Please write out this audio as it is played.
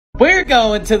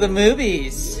going to the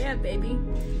movies. Yeah, baby.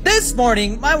 This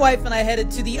morning, my wife and I headed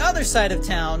to the other side of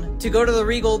town to go to the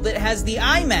Regal that has the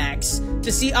IMAX to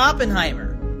see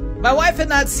Oppenheimer. My wife had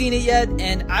not seen it yet,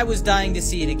 and I was dying to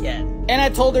see it again. And I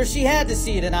told her she had to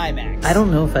see it in IMAX. I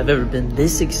don't know if I've ever been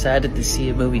this excited to see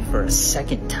a movie for a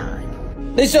second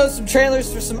time. They showed some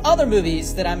trailers for some other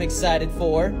movies that I'm excited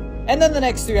for, and then the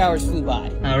next 3 hours flew by.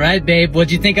 All right, babe,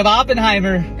 what'd you think of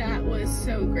Oppenheimer? That was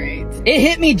so great. It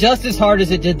hit me just as hard as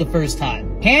it did the first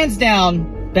time. Hands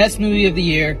down, best movie of the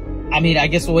year. I mean, I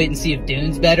guess we'll wait and see if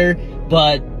Dune's better,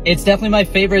 but it's definitely my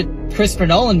favorite Christopher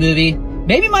Nolan movie.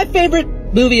 Maybe my favorite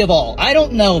movie of all. I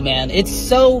don't know, man. It's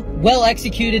so well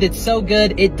executed. It's so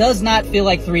good. It does not feel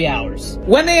like 3 hours.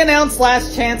 When they announced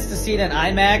Last Chance to see it in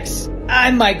IMAX,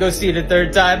 I might go see it a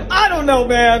third time. I don't know,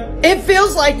 man. It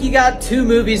feels like you got 2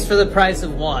 movies for the price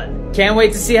of 1. Can't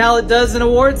wait to see how it does in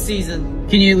awards season.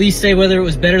 Can you at least say whether it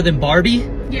was better than Barbie?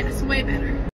 Yes, way better.